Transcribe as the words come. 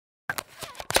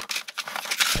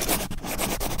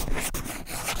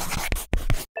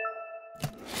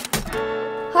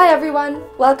Hi everyone,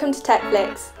 welcome to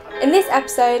TechFlicks. In this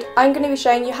episode, I'm going to be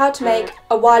showing you how to make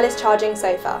a wireless charging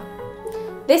sofa.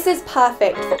 This is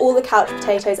perfect for all the couch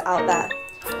potatoes out there.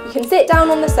 You can sit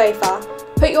down on the sofa,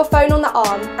 put your phone on the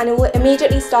arm and it will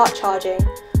immediately start charging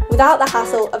without the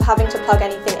hassle of having to plug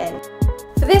anything in.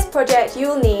 For this project you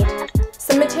will need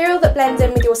some material that blends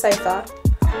in with your sofa.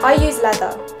 I use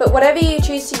leather, but whatever you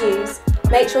choose to use,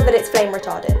 make sure that it's flame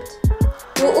retardant.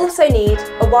 You will also need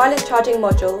a wireless charging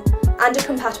module and a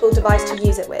compatible device to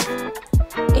use it with.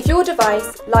 If your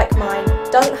device, like mine,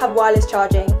 doesn't have wireless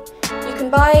charging, you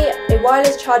can buy a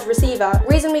wireless charge receiver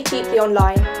reasonably cheaply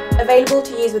online, available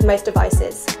to use with most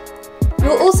devices. You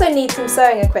will also need some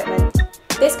sewing equipment.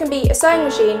 This can be a sewing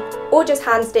machine or just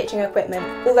hand stitching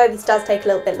equipment, although this does take a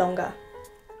little bit longer.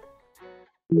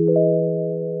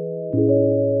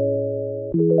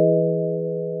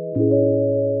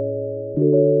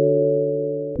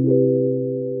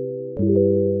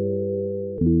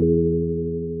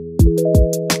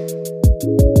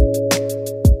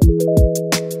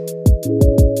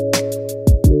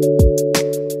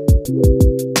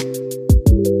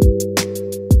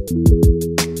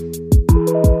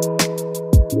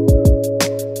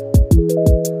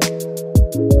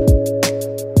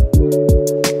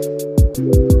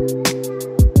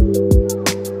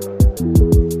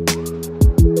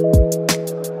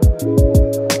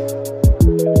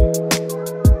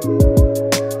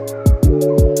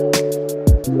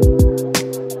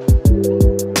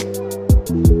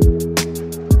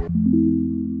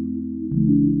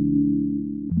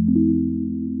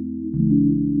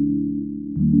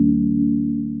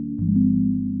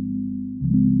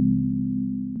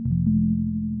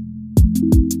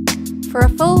 For a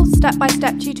full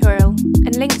step-by-step tutorial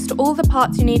and links to all the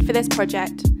parts you need for this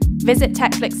project, visit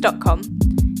techflicks.com.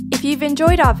 If you've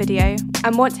enjoyed our video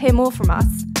and want to hear more from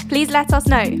us, please let us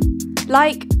know.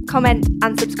 Like, comment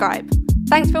and subscribe.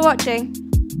 Thanks for watching.